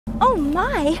Oh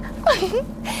my!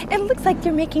 It looks like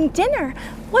you're making dinner.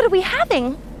 What are we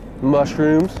having?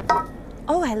 Mushrooms.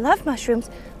 Oh, I love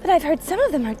mushrooms, but I've heard some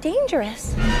of them are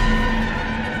dangerous.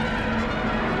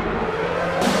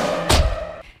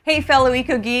 Hey fellow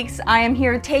eco-geeks, I am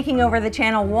here taking over the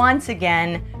channel once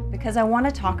again because I want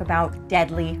to talk about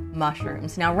deadly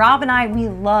mushrooms. Now Rob and I, we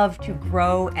love to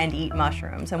grow and eat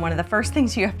mushrooms, and one of the first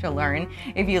things you have to learn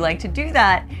if you like to do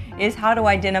that is how to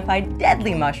identify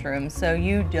deadly mushrooms so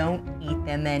you don't eat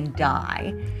them and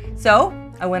die. So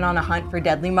I went on a hunt for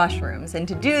deadly mushrooms, and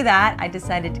to do that I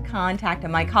decided to contact a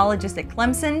mycologist at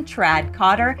Clemson, Tradd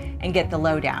Cotter, and get the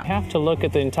lowdown. You have to look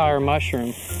at the entire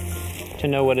mushroom to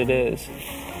know what it is.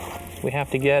 We have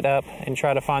to get up and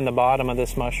try to find the bottom of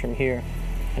this mushroom here.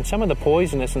 And some of the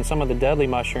poisonous and some of the deadly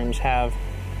mushrooms have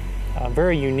a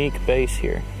very unique base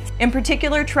here. In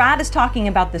particular, Tradd is talking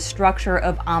about the structure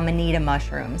of Amanita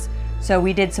mushrooms. So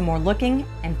we did some more looking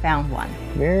and found one.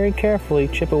 Very carefully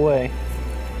chip away.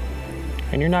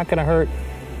 And you're not going to hurt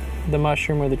the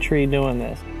mushroom or the tree doing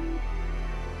this.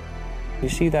 You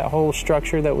see that whole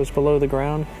structure that was below the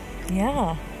ground?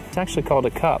 Yeah. It's actually called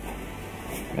a cup.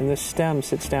 And this stem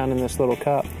sits down in this little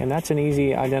cup. And that's an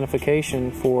easy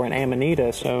identification for an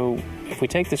Amanita. So if we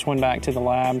take this one back to the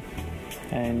lab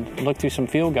and look through some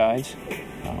field guides,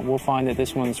 we'll find that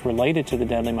this one's related to the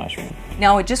deadly mushroom.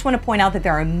 Now, I just want to point out that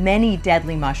there are many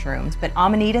deadly mushrooms, but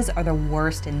Amanitas are the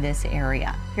worst in this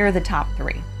area. Here are the top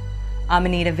three.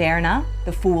 Amanita verna,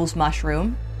 the fool's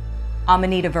mushroom,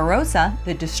 Amanita virosa,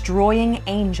 the destroying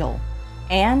angel,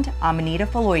 and Amanita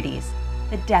phalloides,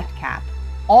 the death cap.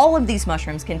 All of these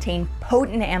mushrooms contain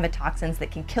potent amatoxins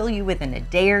that can kill you within a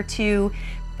day or two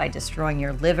by destroying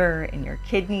your liver and your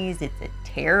kidneys. It's a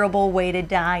terrible way to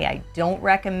die. I don't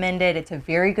recommend it. It's a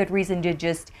very good reason to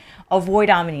just avoid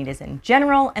Amanitas in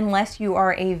general unless you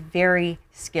are a very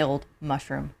skilled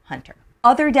mushroom hunter.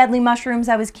 Other deadly mushrooms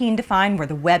I was keen to find were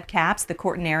the web caps, the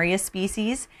Cortinarius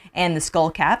species, and the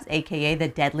skull caps, aka the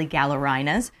deadly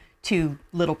Gallerinas, two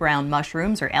little brown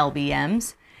mushrooms or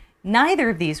LBMs. Neither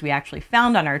of these we actually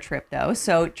found on our trip though,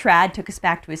 so Tradd took us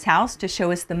back to his house to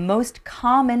show us the most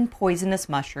common poisonous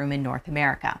mushroom in North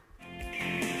America.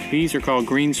 These are called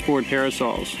green spored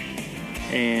parasols,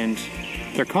 and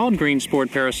they're called green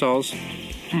spored parasols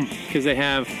because they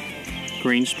have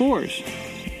green spores.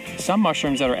 Some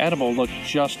mushrooms that are edible look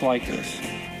just like this,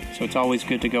 so it's always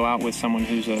good to go out with someone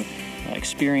who's an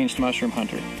experienced mushroom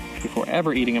hunter before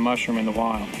ever eating a mushroom in the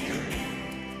wild.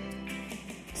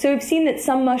 So we've seen that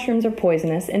some mushrooms are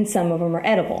poisonous and some of them are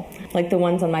edible, like the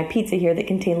ones on my pizza here that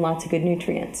contain lots of good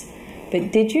nutrients.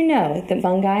 But did you know that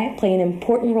fungi play an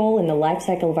important role in the life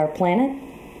cycle of our planet?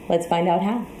 Let's find out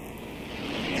how.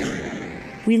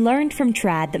 We learned from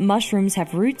Tradd that mushrooms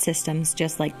have root systems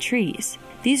just like trees.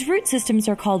 These root systems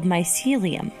are called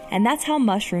mycelium, and that's how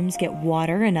mushrooms get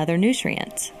water and other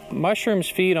nutrients. Mushrooms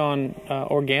feed on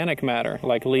organic matter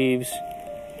like leaves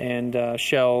and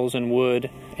shells and wood,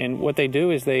 and what they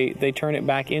do is they turn it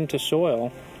back into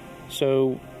soil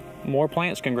so more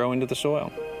plants can grow into the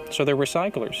soil. So they're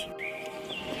recyclers.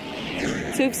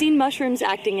 So we've seen mushrooms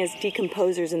acting as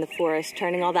decomposers in the forest,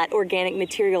 turning all that organic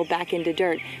material back into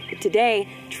dirt. But today,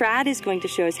 Tradd is going to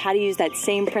show us how to use that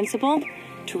same principle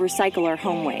to recycle our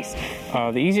home waste.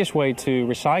 The easiest way to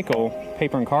recycle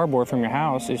paper and cardboard from your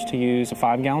house is to use a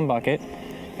 5-gallon bucket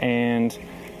and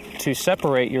to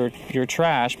separate your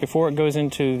trash before it goes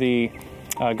into the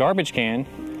garbage can.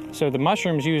 So the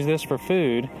mushrooms use this for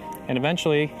food, and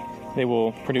eventually they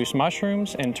will produce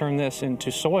mushrooms and turn this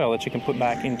into soil that you can put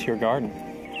back into your garden.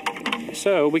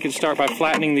 So we can start by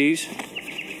flattening these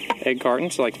egg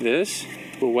cartons like this.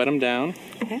 We'll wet them down.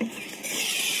 Okay.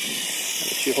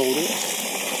 Let you hold it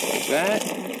like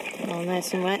that. All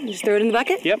nice and wet. Just throw it in the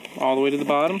bucket? Yep, all the way to the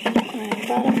bottom. All right, the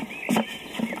bottom.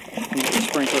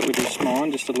 Sprinkle it with your spawn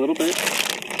just a little bit.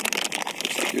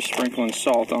 Just like you're sprinkling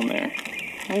salt on there.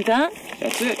 Like that?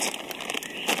 That's it.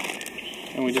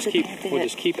 And we'll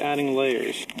just keep adding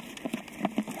layers.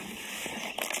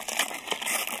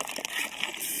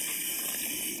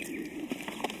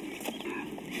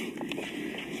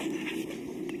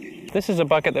 This is a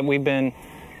bucket that we've been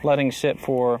letting sit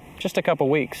for just a couple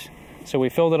weeks. So we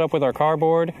filled it up with our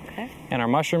cardboard and our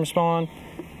mushroom spawn,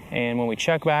 and when we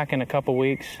check back in a couple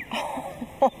weeks,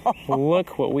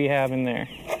 look what we have in there.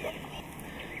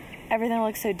 Everything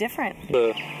looks so different.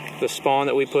 The spawn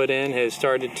that we put in has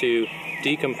started to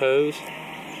decompose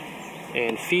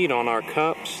and feed on our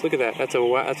cups. Look at that.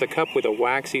 That's a cup with a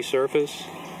waxy surface,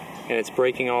 and it's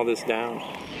breaking all this down.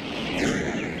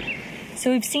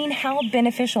 So we've seen how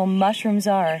beneficial mushrooms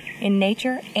are in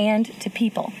nature and to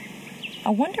people. I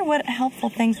wonder what helpful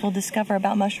things we'll discover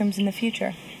about mushrooms in the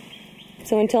future.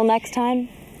 So until next time,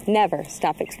 never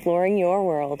stop exploring your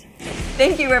world.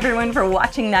 Thank you everyone for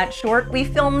watching that short. We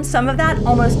filmed some of that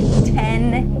almost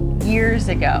 10 years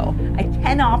ago. I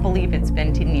cannot believe it's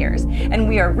been 10 years. And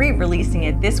we are re-releasing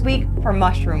it this week for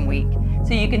Mushroom Week.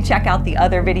 So you can check out the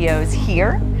other videos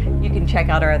here. You can check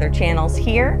out our other channels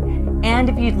here. And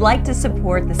if you'd like to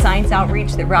support the science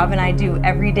outreach that Rob and I do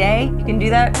every day, you can do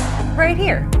that right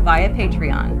here via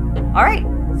Patreon. All right,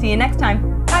 see you next time.